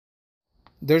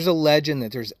There's a legend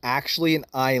that there's actually an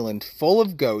island full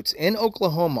of goats in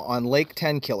Oklahoma on Lake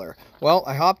Tenkiller. Well,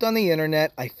 I hopped on the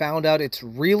internet. I found out it's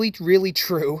really, really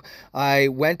true. I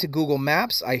went to Google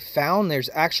Maps. I found there's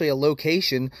actually a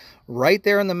location right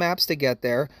there on the maps to get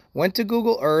there. Went to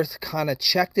Google Earth, kind of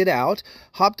checked it out.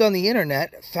 Hopped on the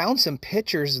internet, found some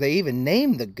pictures. They even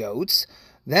named the goats.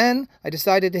 Then I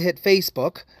decided to hit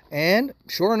Facebook, and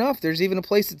sure enough, there's even a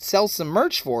place that sells some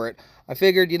merch for it. I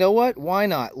figured, you know what? Why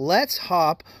not? Let's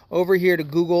hop over here to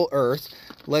Google Earth.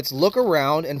 Let's look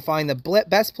around and find the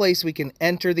best place we can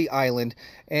enter the island.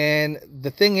 And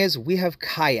the thing is, we have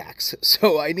kayaks.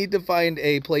 So I need to find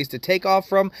a place to take off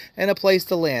from and a place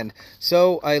to land.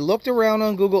 So I looked around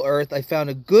on Google Earth. I found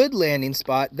a good landing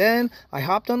spot. Then I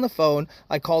hopped on the phone.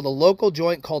 I called a local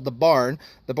joint called The Barn.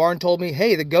 The Barn told me,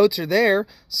 hey, the goats are there.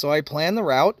 So I planned the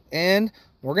route and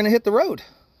we're going to hit the road.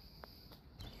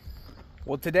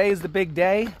 Well, today is the big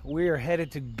day. We are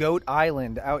headed to Goat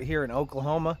Island out here in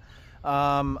Oklahoma.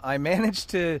 I managed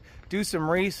to do some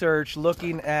research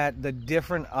looking at the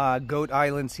different goat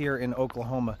islands here in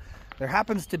Oklahoma. There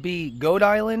happens to be Goat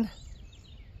Island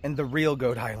and the real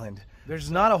Goat Island. There's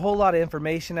not a whole lot of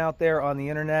information out there on the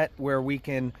internet where we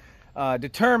can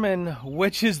determine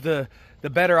which is the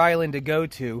better island to go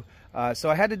to. So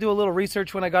I had to do a little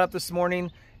research when I got up this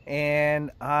morning,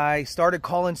 and I started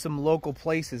calling some local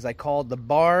places. I called The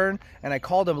Barn and I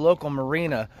called a local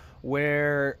marina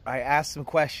where I asked some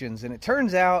questions, and it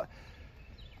turns out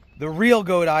the real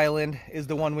Goat Island is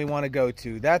the one we want to go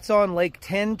to. That's on Lake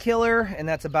Tenkiller, and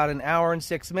that's about an hour and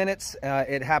 6 minutes.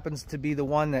 It happens to be the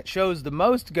one that shows the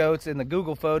most goats in the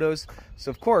Google photos,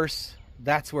 so of course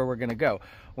that's where we're going to go.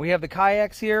 We have the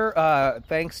kayaks here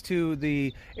thanks to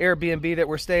the Airbnb that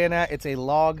we're staying at. It's a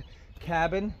log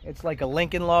cabin. It's like a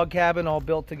Lincoln log cabin, all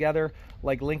built together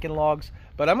like Lincoln logs.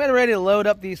 But I'm getting ready to load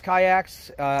up these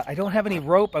kayaks. I don't have any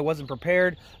rope. I wasn't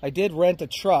prepared. I did rent a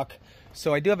truck,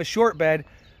 so I do have a short bed.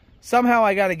 Somehow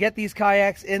I got to get these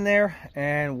kayaks in there,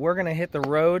 and we're gonna hit the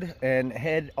road and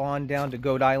head on down to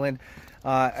Goat Island.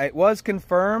 It was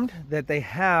confirmed that they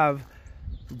have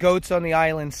goats on the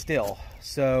island still,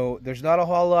 so there's not a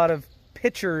whole lot of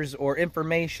pictures or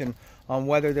information on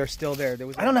whether they're still there.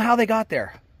 I don't know how they got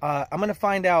there. I'm going to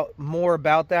find out more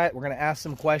about that. We're going to ask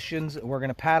some questions. We're going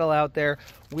to paddle out there.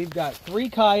 We've got 3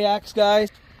 kayaks,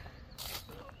 guys.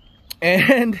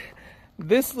 And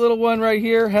this little one right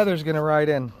here, Heather's going to ride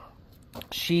in.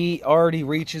 She already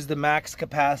reaches the max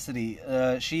capacity.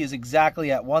 She is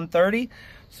exactly at 130.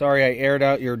 Sorry, I aired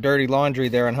out your dirty laundry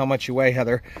there on how much you weigh,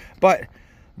 Heather. But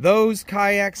those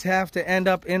kayaks have to end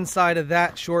up inside of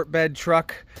that short bed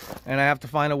truck, and I have to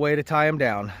find a way to tie them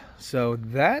down. So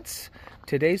that's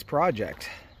today's project.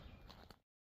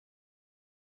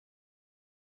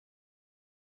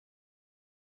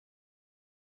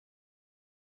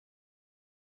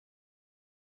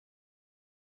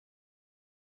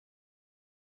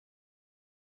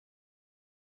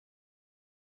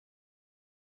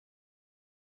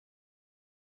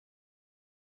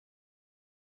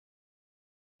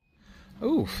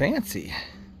 Ooh, fancy.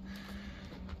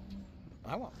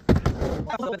 I want.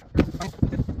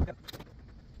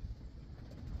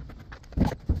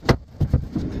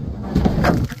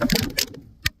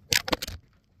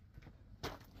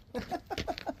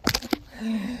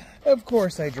 Of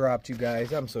course I dropped you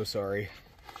guys. I'm so sorry.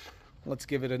 Let's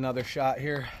give it another shot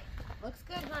here. Looks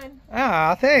good, hon.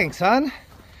 Ah, thanks, hon.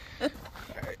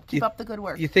 Keep up the good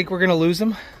work. You think we're gonna lose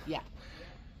them? Yeah.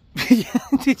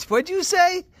 What'd you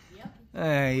say? Yep.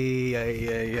 Ay, ay,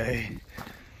 ay, ay.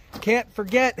 Can't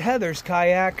forget Heather's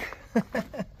kayak.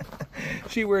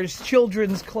 She wears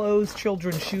children's clothes,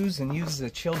 children's shoes, and uses a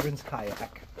children's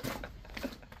kayak.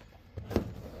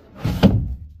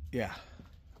 Yeah,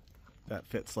 that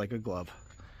fits like a glove.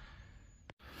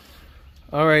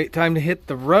 All right, time to hit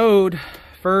the road.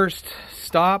 First,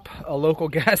 stop a local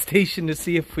gas station to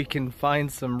see if we can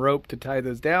find some rope to tie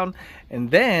those down,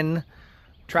 and then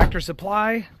Tractor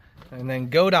Supply, and then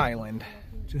Goat Island.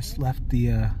 Just left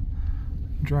the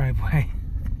driveway.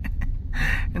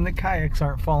 And the kayaks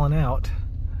aren't falling out,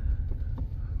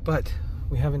 but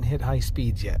we haven't hit high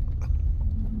speeds yet.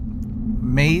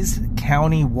 Mays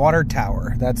County Water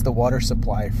Tower. That's the water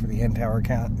supply for the entire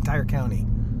county.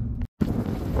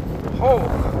 Oh,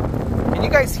 can you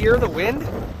guys hear the wind?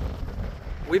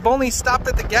 We've only stopped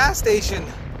at the gas station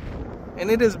and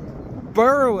it is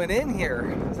burrowing in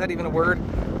here. Is that even a word?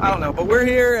 I don't know, but we're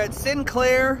here at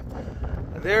Sinclair.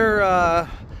 Their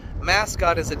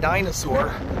mascot is a dinosaur,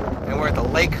 and we're at the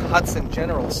Lake Hudson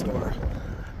General Store.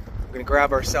 We're gonna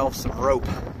grab ourselves some rope.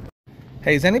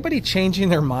 Hey, is anybody changing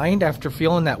their mind after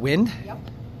feeling that wind? Yep.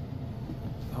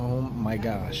 Oh my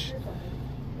gosh.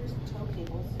 There's a tow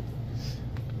cable.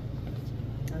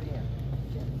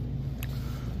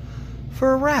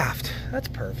 for a raft. That's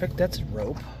perfect. That's a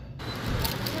rope.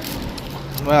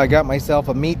 Well, I got myself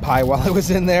a meat pie while I was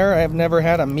in there. I've never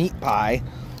had a meat pie.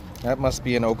 That must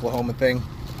be an Oklahoma thing.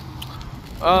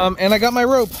 And I got my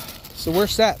rope, so we're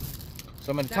set. So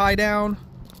I'm gonna tie down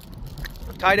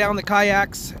the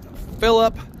kayaks, fill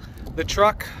up the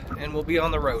truck, and we'll be on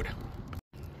the road.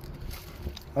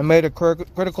 I made a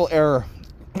critical error.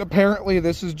 Apparently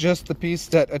this is just the piece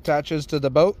that attaches to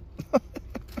the boat.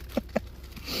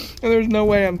 And there's no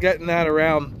way I'm getting that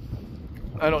around.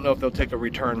 I don't know if they'll take a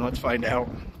return. Let's find out.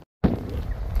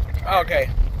 Okay,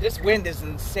 this wind is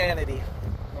insanity.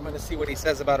 I'm gonna see what he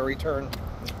says about a return.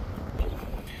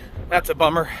 That's a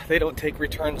bummer. They don't take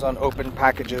returns on open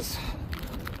packages.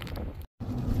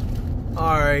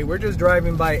 All right, we're just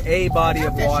driving by a body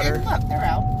of water. Look, they're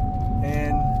out.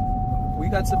 And we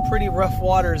got some pretty rough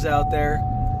waters out there.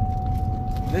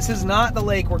 This is not the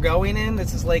lake we're going in.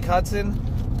 This is Lake Hudson,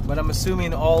 but I'm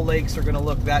assuming all lakes are gonna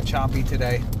look that choppy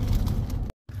today.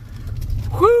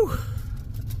 Whew!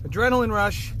 Adrenaline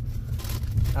rush.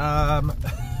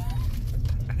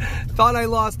 Thought I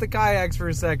lost the kayaks for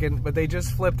a second, but they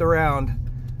just flipped around.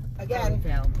 Again.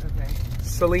 Okay.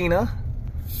 Selena.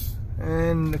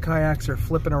 And the kayaks are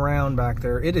flipping around back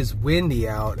there. It is windy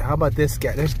out. How about this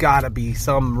guy? There's gotta be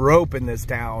some rope in this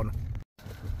town.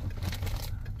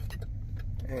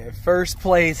 First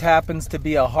place happens to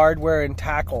be a hardware and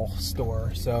tackle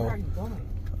store, so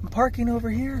I'm parking over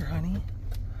here, honey.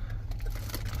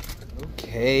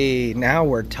 Okay, now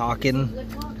we're talking.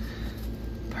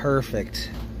 Perfect.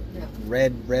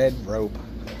 Red rope.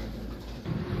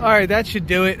 All right, that should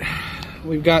do it.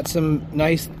 We've got some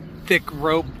nice thick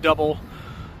rope double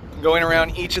going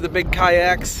around each of the big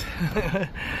kayaks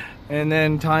and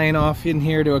then tying off in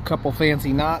here to a couple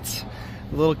fancy knots.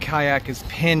 The little kayak is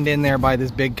pinned in there by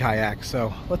this big kayak,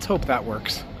 so let's hope that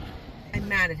works. I'm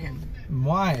mad at him.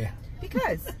 Why?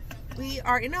 Because we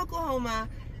are in Oklahoma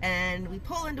and we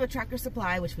pull into a Tractor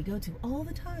Supply, which we go to all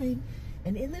the time,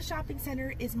 and in the shopping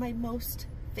center is my most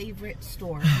favorite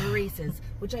store, Maurice's,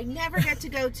 which I never get to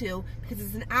go to because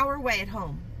it's an hour away at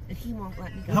home, and he won't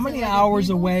let me go. How many hours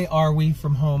away are we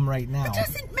from home right now? It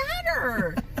doesn't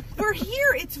matter. We're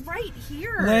here. It's right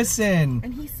here. Listen.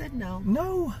 And he said no.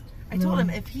 No. I told him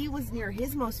if he was near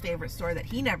his most favorite store that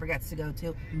he never gets to go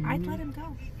to, I'd let him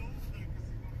go.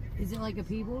 Is it like a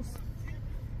People's?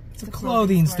 It's a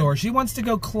clothing store. She wants to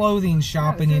go clothing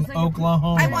shopping in like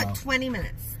Oklahoma. I want 20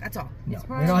 minutes. That's all. No, It's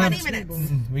we don't have 20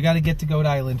 minutes. We got to get to Goat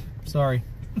Island. Sorry.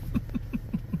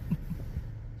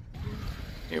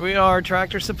 Here we are,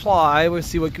 Tractor Supply. We'll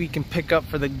see what we can pick up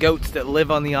for the goats that live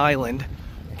on the island.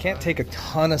 I can't take a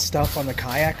ton of stuff on the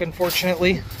kayak,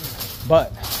 unfortunately,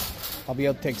 but I'll be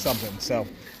able to take something. So,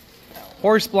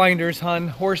 horse blinders, hun.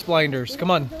 Horse blinders.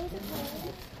 Come on. Make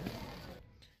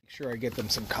sure I get them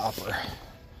some copper.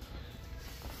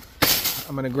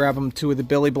 I'm going to grab them 2 of the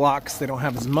billy blocks. They don't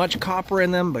have as much copper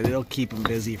in them, but it'll keep them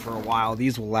busy for a while.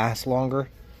 These will last longer.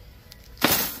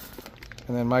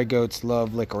 And then my goats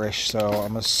love licorice, so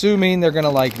I'm assuming they're going to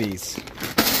like these.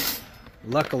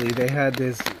 Luckily, they had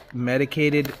this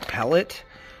medicated pellet.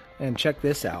 And check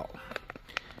this out.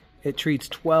 It treats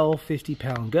 12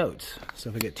 50-pound goats. So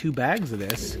if I get 2 bags of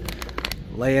this,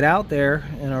 lay it out there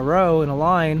in a row, in a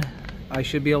line, I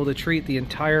should be able to treat the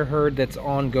entire herd that's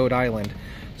on Goat Island.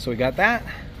 So we got that,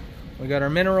 we got our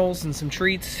minerals and some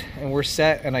treats, and we're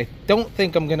set. And I don't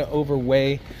think I'm gonna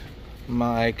overweigh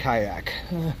my kayak.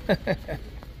 I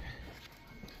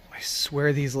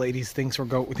swear these ladies think we're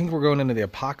going into the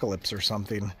apocalypse or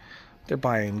something. They're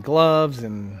buying gloves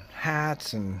and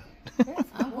hats and...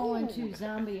 I'm going to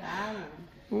Zombie Island.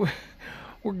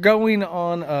 We're going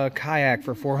on a kayak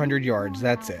for 400 yards,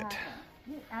 that's it.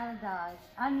 Get out of Dodge.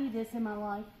 I need this in my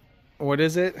life. What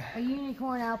is it? A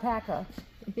unicorn alpaca.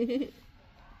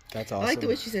 That's awesome. I like the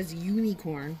way she says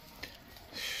unicorn.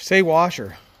 Say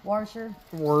washer. Washer.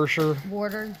 Washer.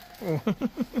 Water.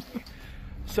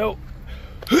 So,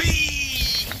 there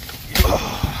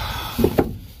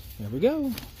we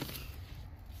go.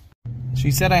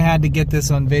 She said I had to get this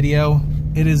on video.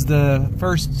 It is the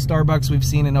first Starbucks we've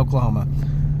seen in Oklahoma.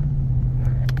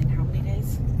 In how many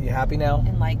days? You happy now?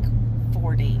 In like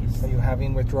 4 days. Are you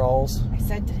having withdrawals? I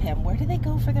said to him, where do they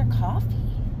go for their coffee?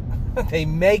 They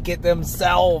make it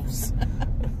themselves.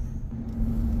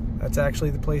 That's actually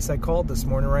the place I called this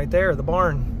morning right there, the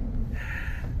barn.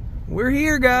 We're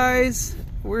here, guys.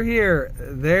 We're here.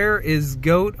 There is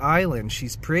Goat Island.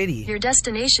 She's pretty. Your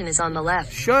destination is on the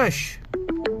left. Shush.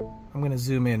 I'm going to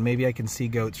zoom in. Maybe I can see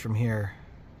goats from here.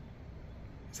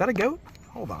 Is that a goat?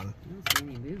 Hold on. I don't see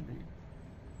any movement.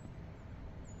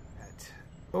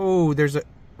 Oh, there's a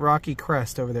rocky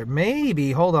crest over there.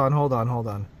 Maybe. Hold on.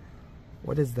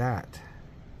 What is that?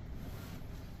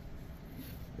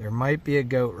 There might be a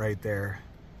goat right there.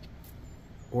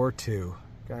 Or two.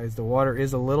 Guys, the water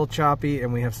is a little choppy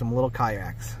and we have some little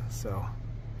kayaks. So,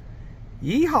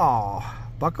 yeehaw!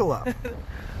 Buckle up.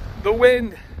 The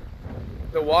wind.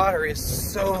 The water is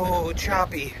so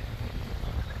choppy.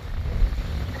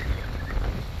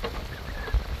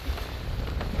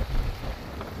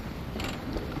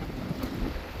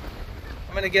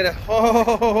 I'm gonna get a,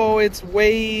 oh, it's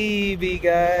wavy,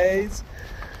 guys.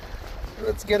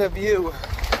 Let's get a view.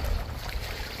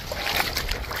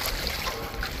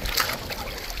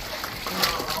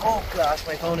 Oh gosh,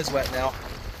 my phone is wet now.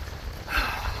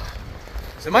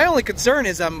 So my only concern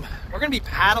is we're gonna be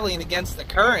paddling against the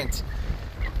current.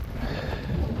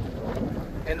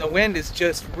 And the wind is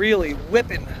just really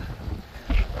whipping.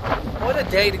 What a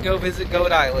day to go visit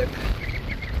Goat Island.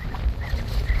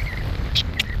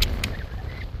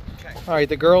 All right,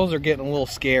 the girls are getting a little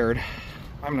scared.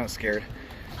 I'm not scared.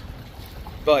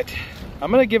 But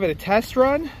I'm gonna give it a test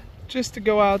run just to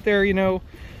go out there, you know,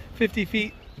 50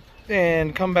 feet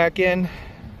and come back in.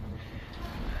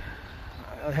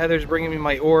 Heather's bringing me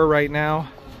my oar right now.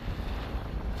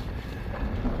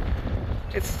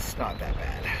 It's not that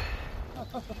bad.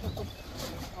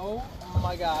 Oh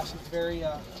my gosh, it's very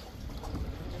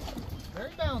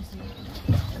bouncy.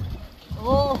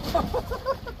 Oh.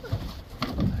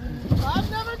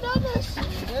 I've never done this.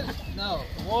 No.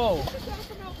 Whoa.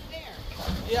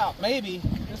 Yeah, maybe.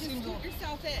 This seems Scoop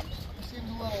yourself in.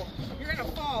 a little. You're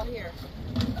gonna fall here.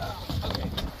 Okay.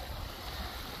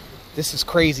 This is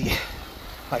crazy.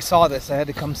 I saw this. I had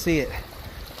to come see it.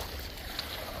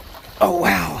 Oh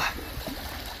wow!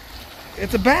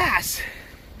 It's a bass.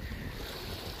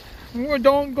 Oh,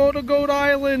 don't go to Goat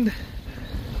Island.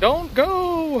 Don't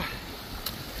go.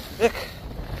 Look.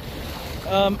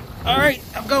 All right,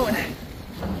 I'm going.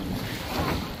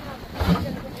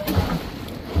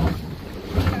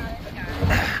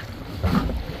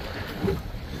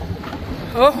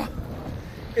 Oh,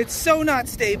 it's so not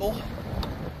stable.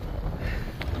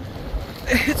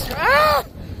 It's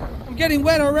I'm getting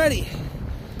wet already.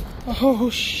 Oh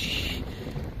shit.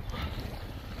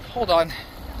 Hold on.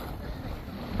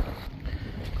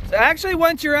 So actually,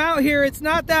 once you're out here, it's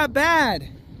not that bad.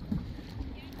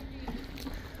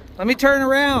 Let me turn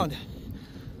around.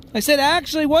 I said,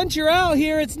 actually, once you're out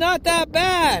here, it's not that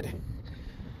bad.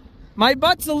 My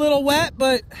butt's a little wet,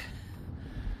 but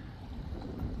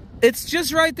it's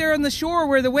just right there on the shore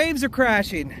where the waves are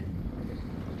crashing.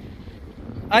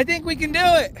 I think we can do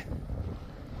it.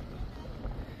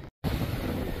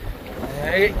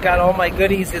 Alright, got all my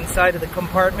goodies inside of the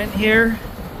compartment here.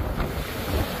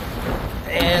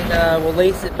 And we'll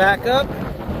lace it back up.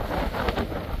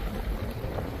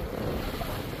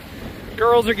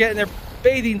 Girls are getting their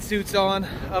bathing suits on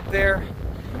up there.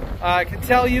 I can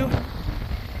tell you,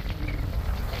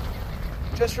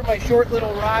 just from my short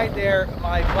little ride there,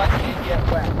 my butt can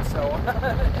get wet, so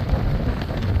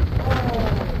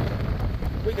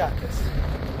oh, we got this.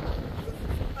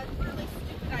 A really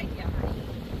stupid idea.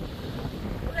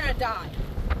 We're gonna die.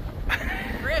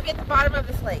 We're gonna be at the bottom of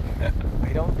this lake.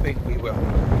 I don't think we will.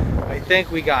 I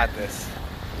think we got this.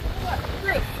 Look,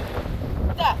 Bruce.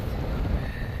 Death.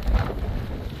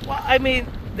 Well, I mean,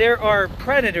 there are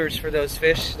predators for those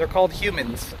fish. They're called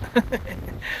humans.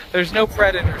 There's no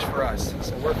predators for us,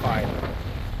 so we're fine.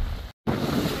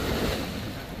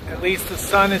 At least the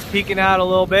sun is peeking out a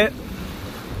little bit.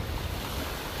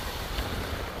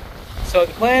 So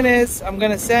the plan is, I'm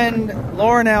gonna send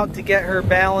Lauren out to get her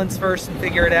balance first and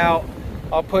figure it out.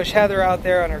 I'll push Heather out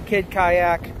there on her kid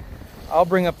kayak. I'll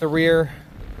bring up the rear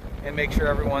and make sure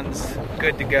everyone's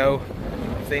good to go.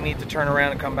 If they need to turn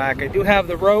around and come back. I do have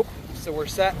the rope, so we're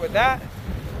set with that.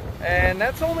 And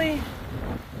that's only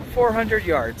 400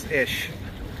 yards-ish.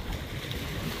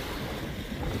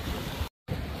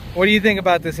 What do you think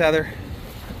about this, Heather?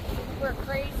 We're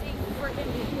crazy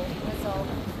freaking people, that's all.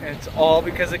 And it's all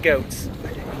because of goats.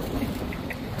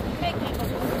 Big people.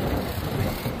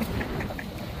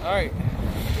 All right.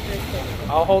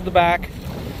 I'll hold the back.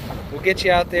 We'll get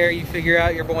you out there. You figure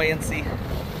out your buoyancy.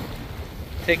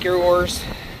 Take your oars.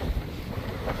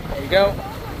 There you go.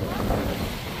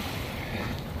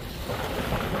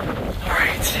 All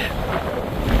right.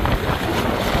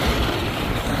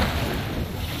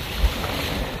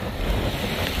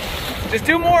 Just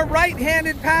do more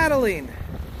right-handed paddling.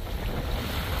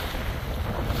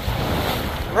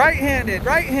 Right-handed,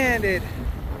 right-handed.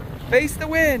 Face the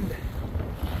wind.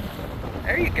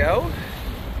 There you go.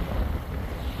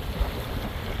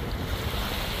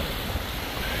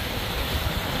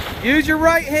 Use your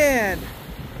right hand.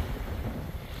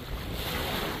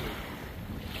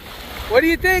 What do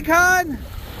you think, hon?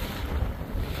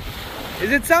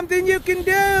 Is it something you can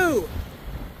do?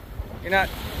 She's not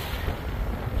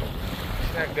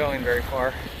going very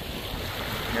far.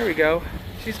 There we go.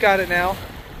 She's got it now.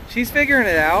 She's figuring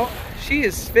it out. She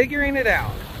is figuring it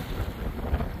out.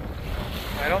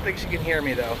 I don't think she can hear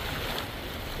me though.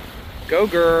 Go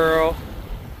girl.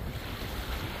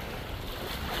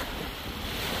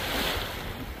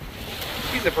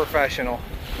 She's a professional.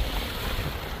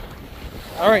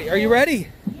 All right, are you ready?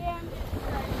 Yeah, I'm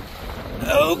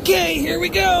ready. Okay, here we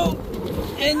go.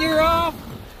 And you're off.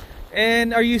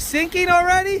 And are you sinking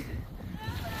already?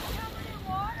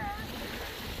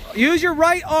 Use your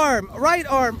right arm. Right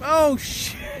arm. Oh,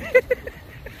 shit.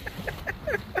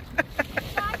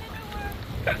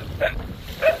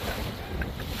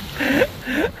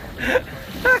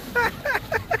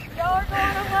 Y'all are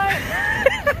going away.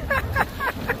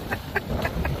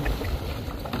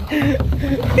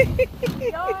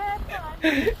 Y'all have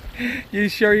fun. You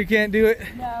sure you can't do it?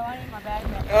 No, I need my bag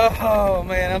back. Oh,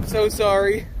 man, I'm so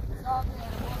sorry. It's all good.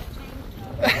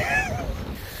 I want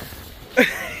to change it.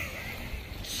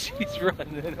 She's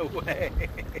running away.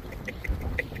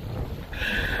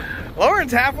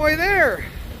 Lauren's halfway there.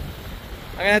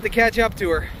 I'm gonna have to catch up to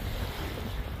her.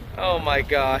 Oh my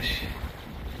gosh.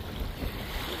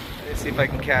 Let's see if I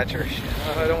can catch her.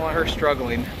 I don't want her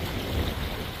struggling.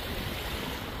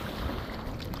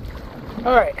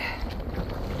 All right.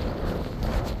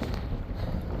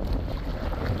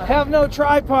 I have no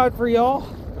tripod for y'all.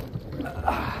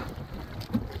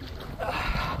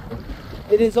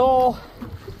 It is all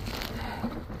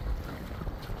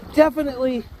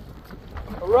definitely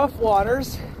rough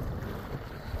waters,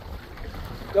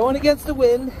 going against the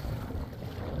wind,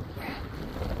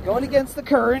 going against the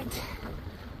current.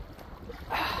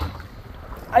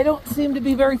 I don't seem to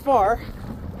be very far.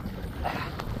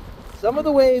 Some of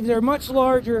the waves are much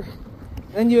larger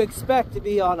than you expect to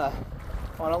be on a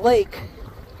lake,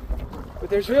 but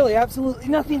there's really absolutely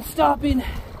nothing stopping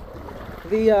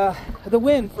the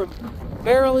wind from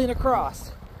barreling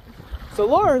across. So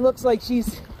Lauren looks like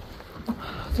she's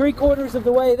 3/4 of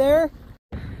the way there.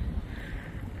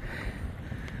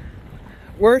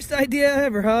 Worst idea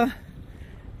ever, huh?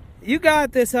 You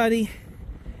got this, honey.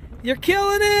 You're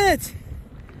killing it.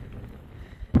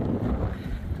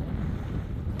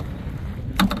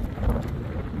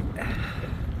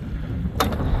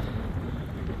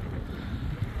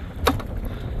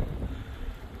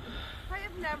 I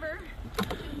have never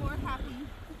been more happy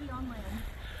to be on land.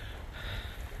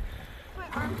 My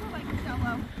arms are like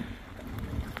jello.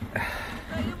 But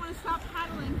I didn't want to stop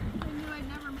paddling. I knew I'd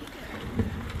never make it.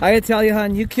 I gotta tell you,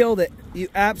 hon, you killed it. You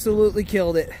absolutely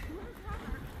killed it.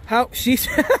 How she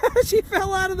she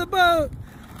fell out of the boat.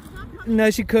 No,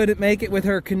 she couldn't make it with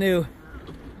her canoe,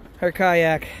 her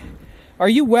kayak. Are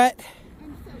you wet?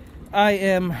 I'm soaked. I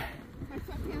am. My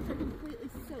sweatpants are completely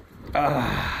soaked.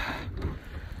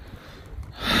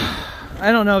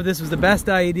 I don't know if this was the best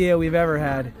idea we've ever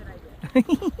had.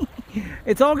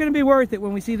 It's all gonna be worth it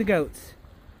when we see the goats.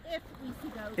 If we see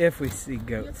goats. If we see You have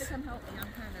goats. to come help me. I'm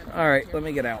kind of. All right, let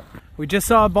me get out. We just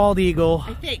saw a bald eagle.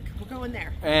 I think we're going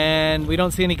there. And we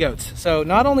don't see any goats. So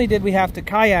not only did we have to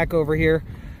kayak over here,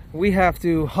 we have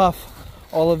to huff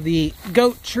all of the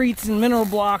goat treats and mineral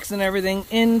blocks and everything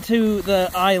into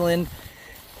the island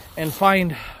and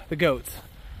find the goats.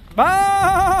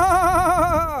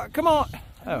 Bah! Come on.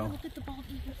 Oh, Look at the bald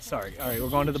eagle. sorry. All right, we're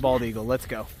going to the bald eagle. Let's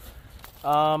go.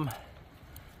 I'm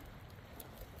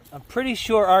pretty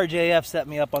sure RJF set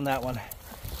me up on that one.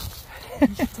 You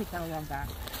should take that along back.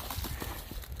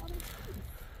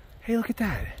 Hey, look at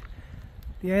that.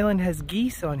 The island has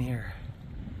geese on here.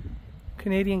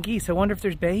 Canadian geese. I wonder if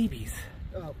there's babies.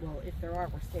 Well, if there are,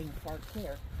 we're staying far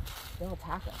clear. They'll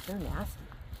attack us. They're nasty.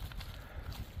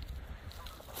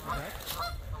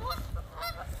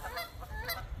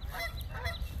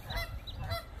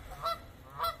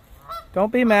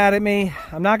 Don't be mad at me.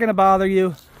 I'm not going to bother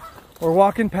you. We're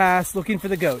walking past looking for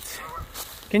the goats.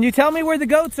 Can you tell me where the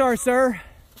goats are, sir?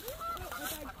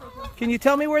 Can you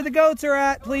tell me where the goats are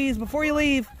at, please, before you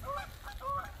leave?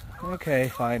 Okay,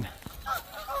 fine.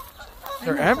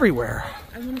 They're everywhere.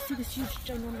 I want to see this huge,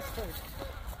 ginormous bird.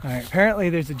 All right, apparently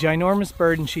there's a ginormous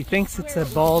bird and she thinks it's a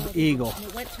bald eagle. And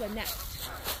it went to a nest.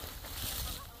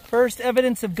 First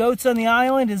evidence of goats on the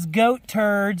island is goat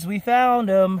turds. We found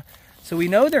them. So we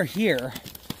know they're here.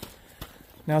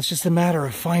 Now it's just a matter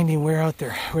of finding where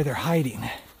they're hiding.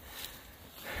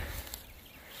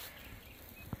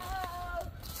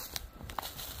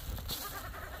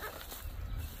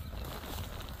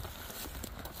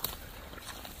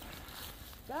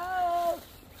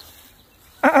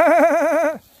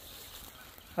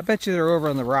 I bet you they're over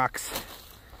on the rocks.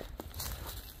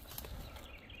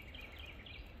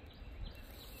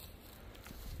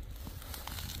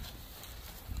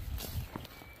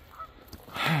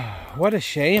 What a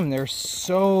shame. There's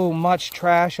so much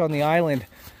trash on the island.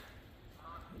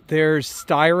 There's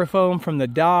styrofoam from the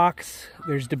docks.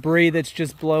 There's debris that's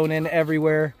just blown in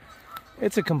everywhere.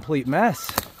 It's a complete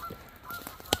mess.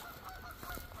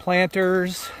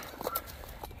 Planters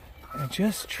and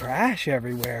just trash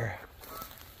everywhere.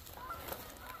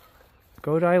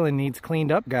 Goat Island needs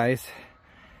cleaned up, guys.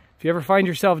 If you ever find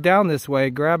yourself down this way,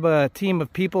 grab a team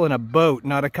of people in a boat,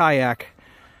 not a kayak,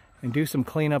 and do some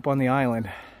cleanup on the island.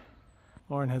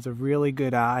 Lauren has a really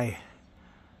good eye.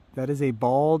 That is a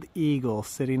bald eagle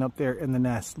sitting up there in the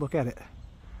nest. Look at it.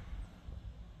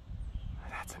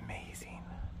 That's amazing.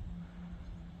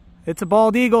 It's a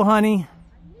bald eagle, honey.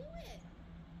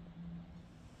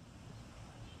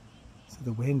 So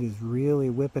the wind is really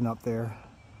whipping up there.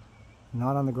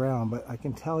 Not on the ground, but I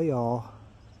can tell y'all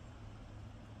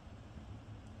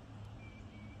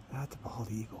that's a bald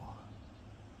eagle.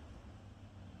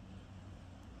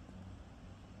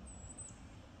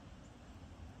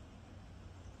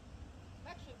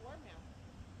 It's actually warm now.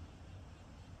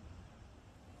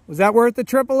 Was that worth the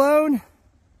trip alone? If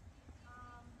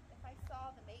I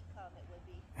saw the mate come, it would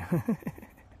be.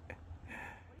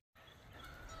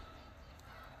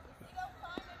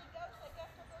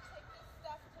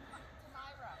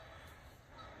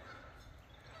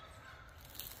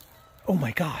 Oh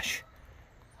my gosh.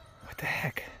 What the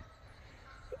heck?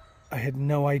 I had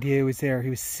no idea he was there. He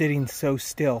was sitting so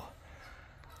still.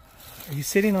 Are you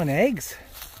sitting on eggs?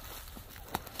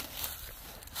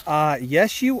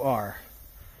 Yes you are.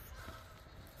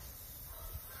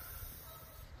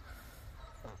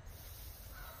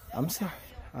 I'm sorry.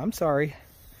 I'm sorry.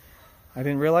 I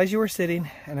didn't realize you were sitting,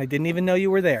 and I didn't even know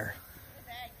you were there.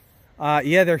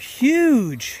 Yeah, they're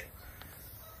huge.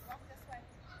 Walk this way.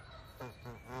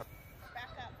 Back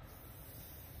up.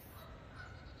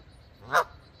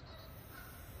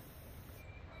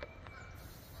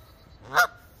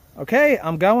 Okay,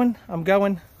 I'm going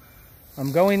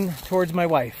towards my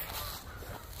wife.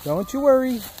 Don't you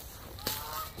worry.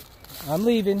 I'm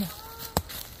leaving.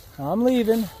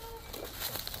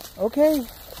 Okay,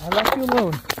 I left you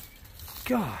alone.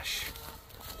 Gosh.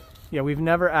 Yeah, we've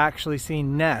never actually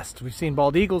seen nest. We've seen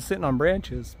bald eagles sitting on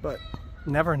branches, but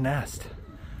never nest.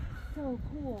 So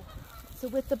cool. So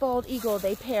with the bald eagle,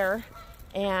 they pair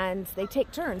and they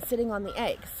take turns sitting on the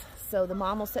eggs. So the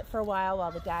mom will sit for a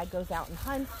while the dad goes out and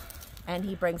hunts, and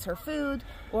he brings her food,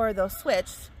 or they'll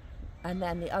switch, and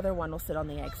then the other one will sit on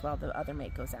the eggs while the other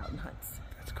mate goes out and hunts.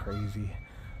 That's crazy.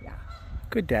 Yeah.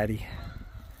 Good daddy.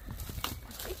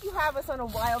 If you have us on a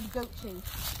wild goat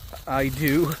chase. I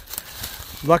do.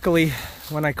 Luckily,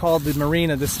 when I called the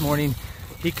marina this morning,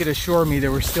 he could assure me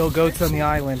there were still goats on the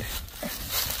island.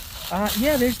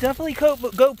 Yeah, there's definitely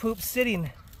goat poop sitting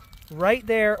right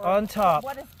there on top.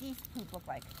 What does geese poop look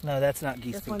like? No, that's not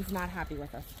geese This poop. one's not happy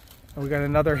with us. We got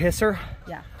another hisser.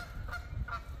 Yeah.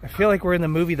 I feel like we're in the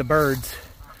movie The Birds.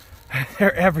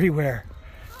 They're everywhere.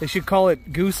 They should call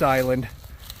it Goose Island.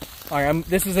 All right,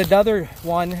 this is another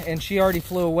one, and she already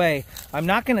flew away. I'm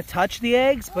not going to touch the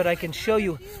eggs, but I can show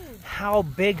you how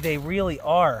big they really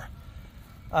are.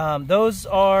 Those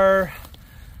are,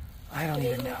 I don't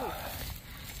even know.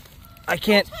 I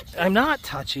can't, I'm not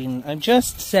touching. I'm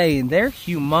just saying they're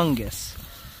humongous.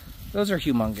 Those are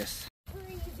humongous.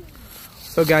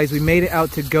 So guys, we made it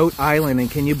out to Goat Island,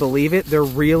 and can you believe it? There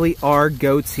really are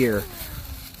goats here.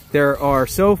 There are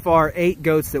so far 8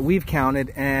 goats that we've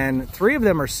counted, and 3 of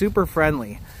them are super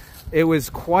friendly. It was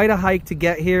quite a hike to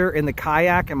get here in the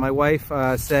kayak, and my wife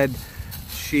said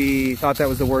she thought that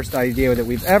was the worst idea that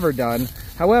we've ever done.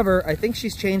 However, I think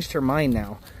she's changed her mind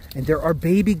now. And there are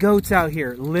baby goats out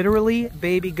here, literally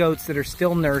baby goats that are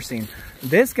still nursing.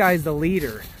 This guy's the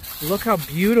leader. Look how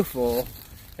beautiful.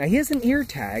 Now he has an ear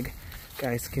tag.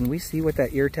 Guys, can we see what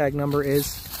that ear tag number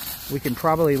is? We can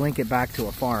probably link it back to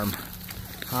a farm.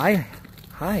 Hi.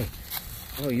 Hi.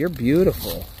 Oh, you're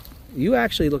beautiful. You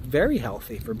actually look very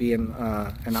healthy for being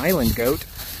an island goat.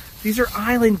 These are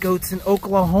island goats in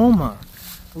Oklahoma.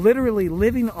 Literally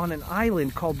living on an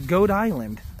island called Goat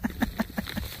Island.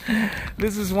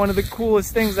 This is one of the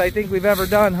coolest things I think we've ever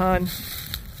done, hon.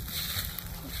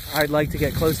 I'd like to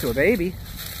get close to a baby.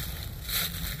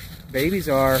 Babies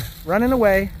are running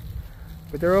away,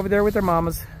 but they're over there with their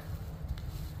mamas.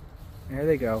 There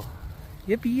they go.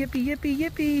 Yippee, yippee, yippee,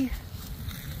 yippee.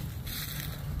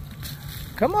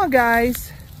 Come on,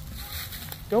 guys.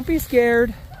 Don't be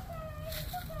scared.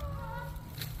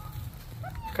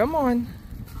 Come on.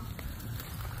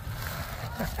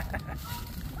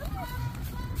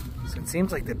 So it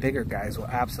seems like the bigger guys will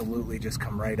absolutely just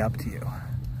come right up to you.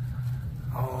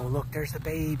 Oh, look, there's the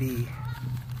baby.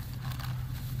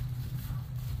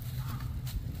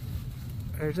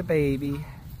 There's a baby.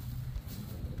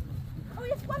 Oh,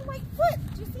 he has one white foot.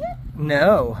 Did you see it?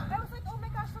 No. I was like, oh my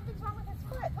gosh, something's wrong with his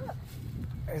foot. Look.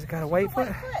 He's got a white foot?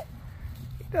 White foot.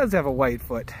 He does have a white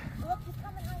foot. Look, he's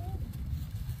coming, honey.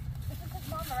 This is his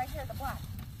mama right here, the black.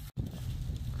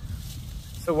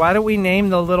 So why don't we name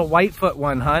the little whitefoot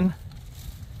one, hun?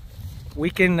 We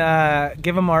can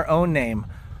give him our own name.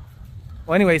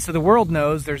 Well, anyway, so the world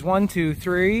knows there's 1, 2,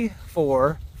 3,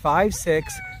 4, 5,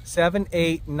 6, 7,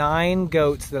 8, 9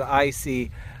 goats that I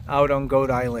see out on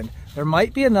Goat Island. There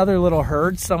might be another little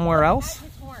herd somewhere else.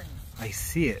 His horns. I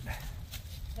see it.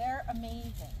 They're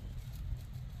amazing.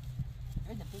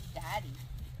 You're the big daddy.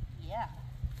 Yeah.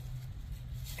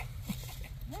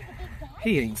 You're the big daddy.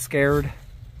 He ain't scared.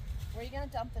 Where are you gonna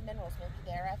dump the minerals? Maybe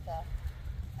there at the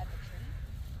tree?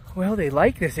 Well, they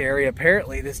like this area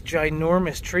apparently. This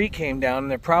ginormous tree came down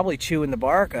and they're probably chewing the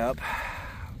bark up.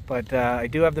 But I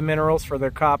do have the minerals for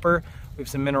their copper. We have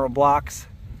some mineral blocks.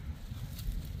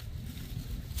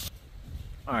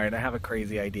 Alright, I have a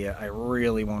crazy idea. I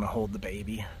really want to hold the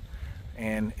baby.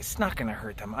 And it's not going to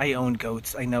hurt them. I own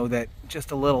goats. I know that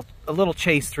just a little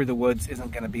chase through the woods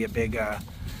isn't going to be a big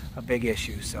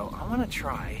issue. So I want to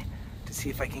try to see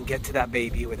if I can get to that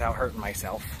baby without hurting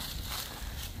myself.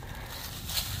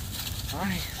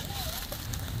 Alright.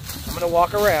 I'm going to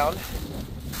walk around.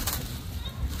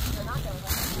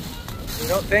 You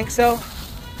don't think so?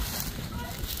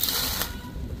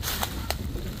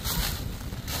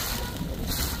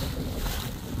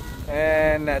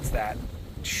 And that's that.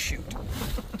 Shoot.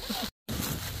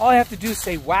 All I have to do is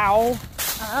say wow.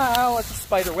 Ow, it's a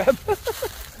spider web.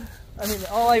 I mean,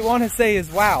 all I want to say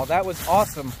is wow, that was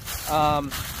awesome.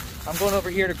 I'm going over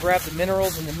here to grab the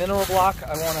minerals in the mineral block.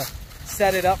 I want to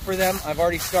set it up for them. I've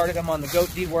already started them on the goat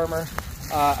dewormer.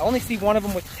 I only see one of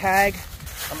them with the tag.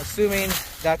 I'm assuming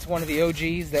that's one of the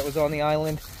OGs that was on the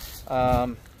island.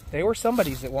 They were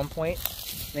somebody's at one point.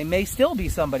 They may still be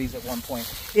somebody's at one point.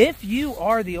 If you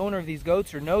are the owner of these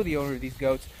goats or know the owner of these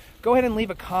goats, go ahead and leave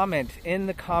a comment in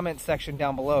the comment section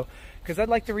down below, because I'd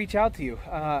like to reach out to you.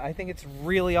 I think it's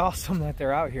really awesome that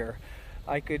they're out here.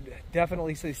 I could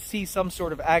definitely see some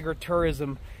sort of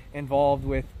agritourism involved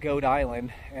with Goat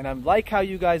Island, and I like how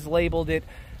you guys labeled it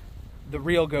the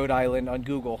real Goat Island on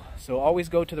Google. So always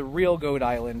go to the real Goat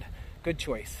Island. Good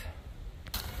choice.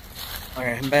 All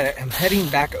right, I'm heading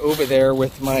back over there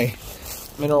with my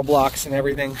mineral blocks and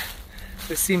everything.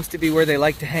 This seems to be where they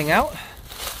like to hang out.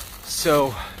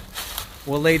 So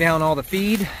we'll lay down all the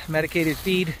feed, medicated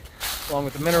feed, along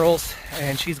with the minerals,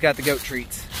 and she's got the goat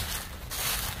treats.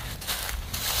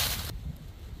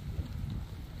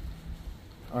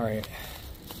 All right,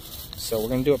 so we're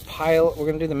gonna do a pile, we're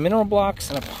gonna do the mineral blocks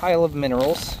and a pile of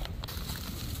minerals.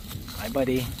 Hi,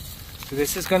 buddy. So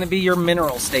this is gonna be your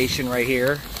mineral station right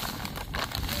here.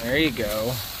 There you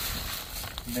go.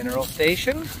 Mineral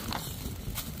station.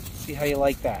 See how you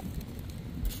like that.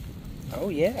 Oh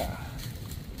yeah.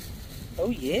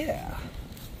 Oh yeah.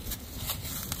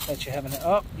 Let you have an,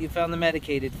 oh, you found the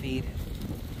medicated feed.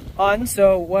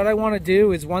 So what I want to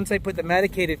do is once I put the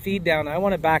medicated feed down, I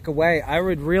want to back away. I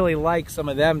would really like some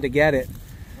of them to get it.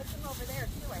 Put them over there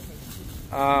too, I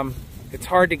think. It's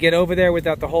hard to get over there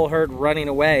without the whole herd running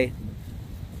away.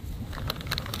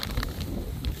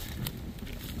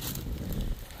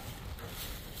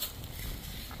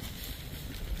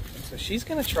 So she's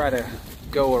going to try to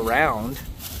go around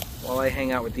while I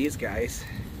hang out with these guys.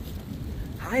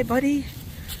 Hi, buddy.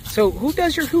 So who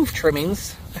does your hoof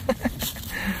trimmings?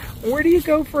 Where do you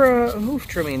go for a hoof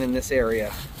trimming in this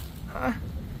area? Huh?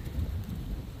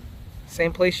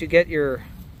 Same place you get your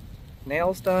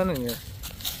nails done and your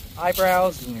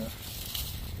eyebrows and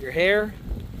your hair?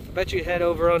 I bet you head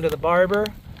over onto the barber.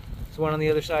 There's one on the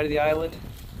other side of the island.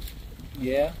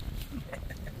 Yeah.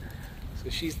 So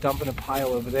she's dumping a pile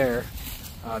over there.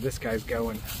 This guy's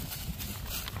going.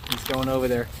 He's going over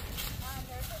there.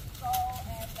 There's a skull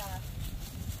and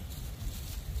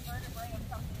vertebrae and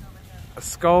something over here. A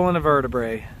skull and a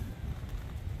vertebrae.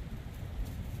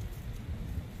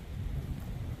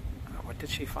 What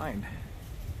did she find?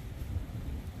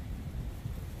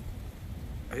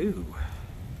 Ooh.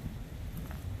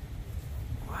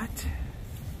 What?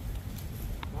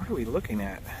 What are we looking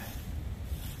at?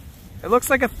 It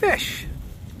looks like a fish.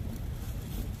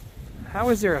 How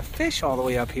is there a fish all the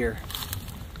way up here?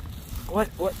 What?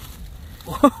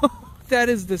 That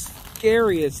is the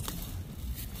scariest.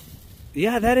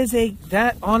 Yeah,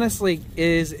 that honestly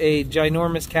is a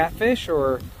ginormous catfish,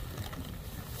 or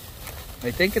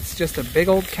I think it's just a big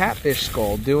old catfish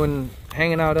skull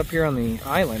hanging out up here on the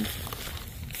island.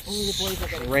 Only the boys are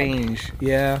getting Range,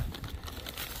 yeah.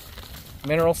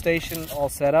 Mineral station all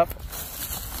set up.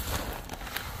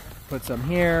 Put some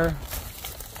here.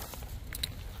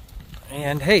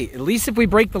 And hey, at least if we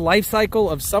break the life cycle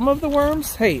of some of the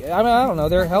worms, hey, I don't know,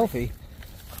 they're healthy.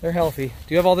 They're healthy.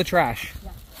 Do you have all the trash?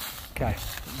 Yeah. Okay,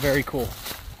 very cool.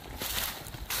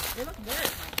 They look very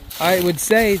happy. I would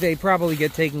say they probably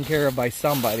get taken care of by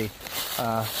somebody.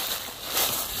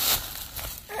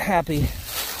 Happy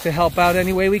to help out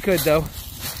any way we could, though.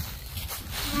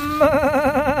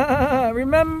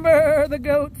 Remember the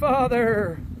goat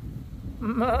father.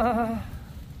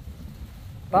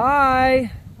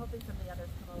 Bye. Hoping some of the others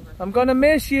come over. I'm gonna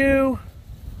miss you.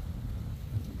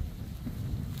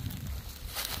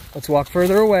 Let's walk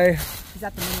further away. He's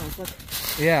at the minerals. Look.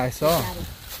 Yeah, I saw. Daddy.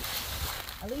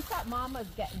 At least that mama's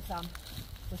getting some.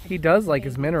 He does like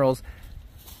his minerals.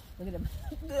 Look at him.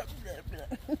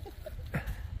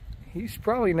 He's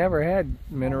probably never had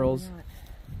minerals.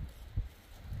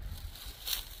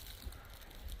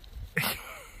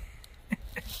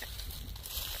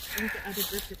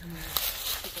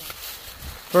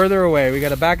 Further away. We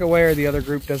gotta back away or the other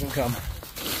group doesn't come.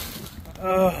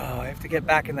 Oh, I have to get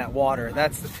back in that water.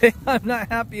 That's the thing I'm not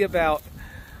happy about.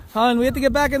 Hon, we have to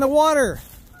get back in the water.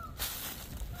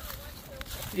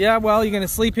 Yeah, well, you gonna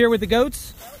sleep here with the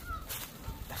goats?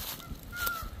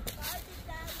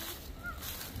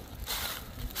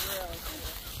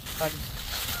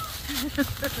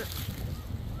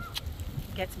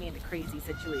 Gets me into crazy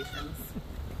situations.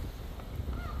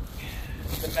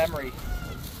 The memory.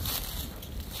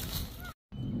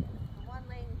 The one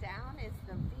laying down is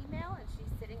the female, and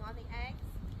she's sitting on the eggs.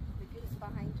 The goose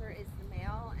behind her is the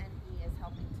male, and he is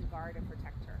helping to guard and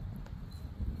protect her.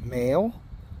 Male,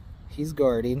 he's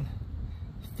guarding.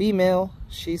 Female,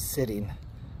 she's sitting.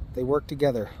 They work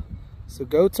together. So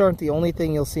goats aren't the only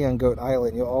thing you'll see on Goat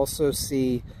Island. You'll also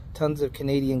see tons of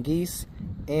Canadian geese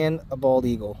and a bald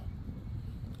eagle.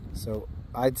 So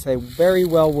I'd say very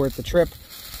well worth the trip.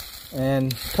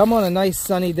 And come on a nice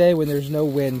sunny day when there's no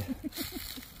wind.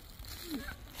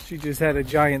 She just had a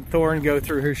giant thorn go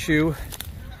through her shoe.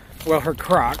 Well, her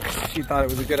Crocs. She thought it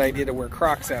was a good idea to wear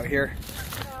Crocs out here.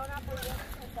 No, not for you.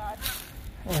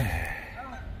 Oh,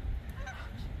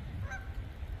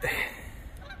 God.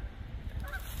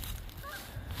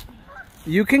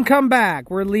 You can come back.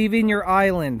 We're leaving your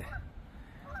island.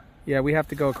 Yeah, we have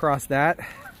to go across that.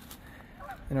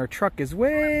 And our truck is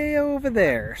way over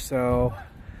there. So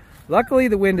luckily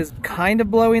the wind is kind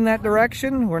of blowing that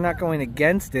direction. We're not going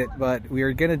against it, but we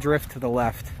are going to drift to the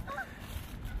left.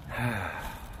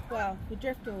 Well, we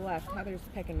drift to the left. Heather's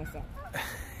picking us up.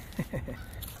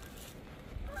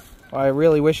 I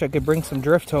really wish I could bring some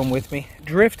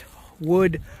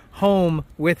driftwood home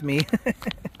with me.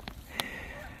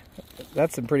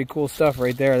 That's some pretty cool stuff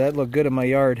right there. That looked good in my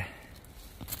yard.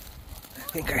 I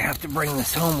think I have to bring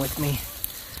this home with me.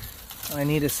 I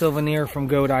need a souvenir from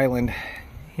Goat Island.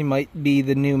 He might be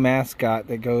the new mascot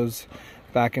that goes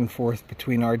back and forth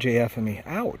between RJF and me.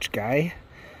 Ouch, guy.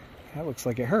 That looks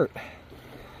like it hurt.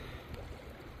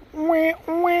 All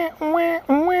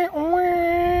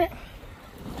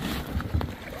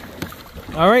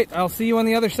right, I'll see you on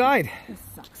the other side. This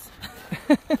sucks.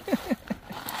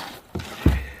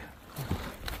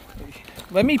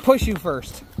 Let me push you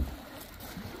first.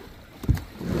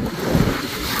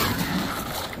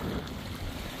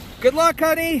 Good luck,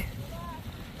 honey.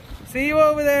 See you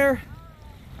over there.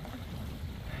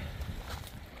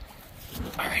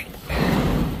 All right.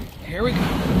 Here we go.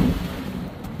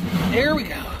 Here we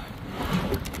go.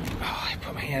 Oh, I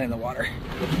put my hand in the water.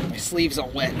 My sleeve's all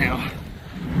wet now.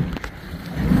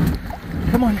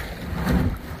 Come on.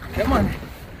 Come on.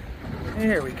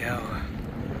 There we go.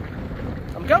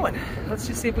 I'm going. Let's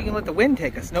just see if we can let the wind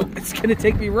take us. Nope, it's gonna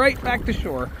take me right back to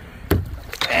shore.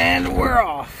 And we're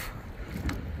off.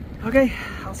 Okay,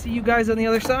 I'll see you guys on the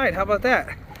other side. How about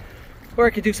that? Or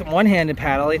I could do some one-handed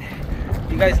paddling.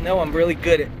 You guys know I'm really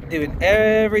good at doing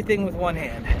everything with one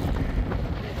hand.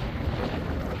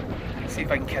 Let's see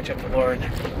if I can catch up to Lauren.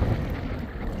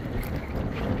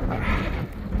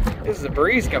 This is a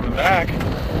breeze coming back.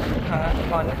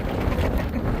 Fun.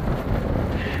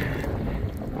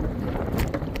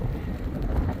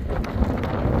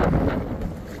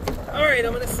 Alright,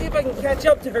 I'm going to see if I can catch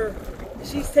up to her.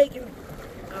 She's taking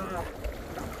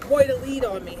quite a lead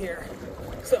on me here.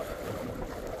 So,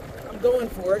 I'm going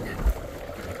for it.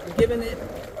 I'm giving it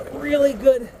a really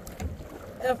good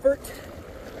effort.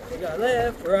 We got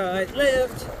left, right,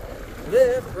 left,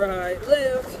 left, right,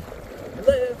 left,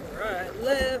 left, right,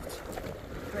 left.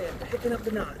 I am picking up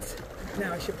the knots.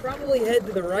 Now I should probably head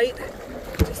to the right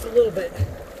just a little bit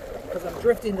because I'm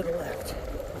drifting to the left.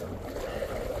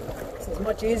 This is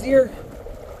much easier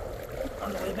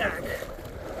on the way back.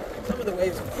 Some of the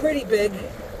waves are pretty big.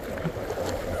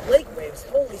 The lake waves,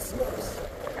 holy smokes.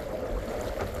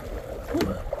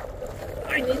 Whew.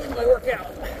 I needed my workout.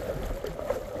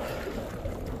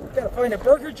 Gotta find a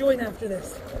burger joint after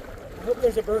this. I hope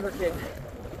there's a Burger King.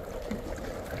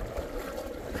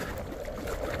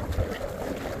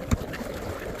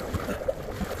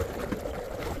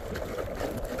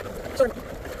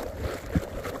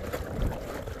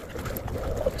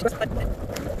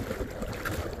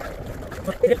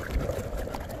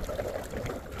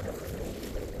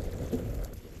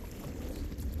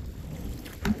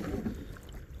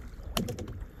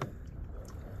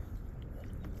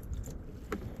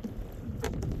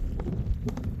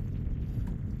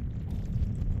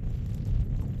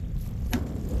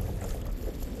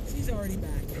 She's already back.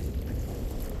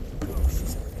 Oh,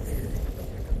 she's already there.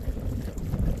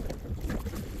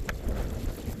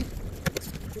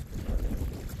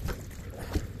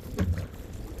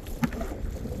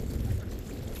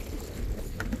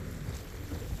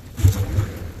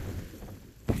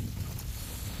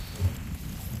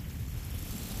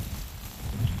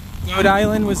 Goat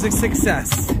Island was a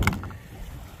success.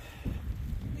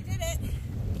 We did it.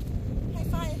 High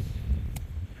five.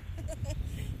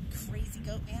 Crazy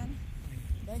goat man.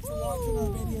 Thanks for watching our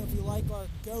video. If you like our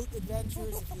goat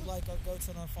adventures, if you like our goats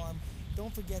on our farm,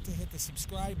 don't forget to hit the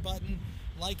subscribe button,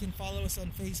 like and follow us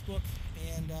on Facebook,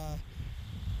 and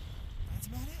that's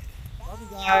about it. Love you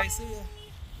guys. See ya.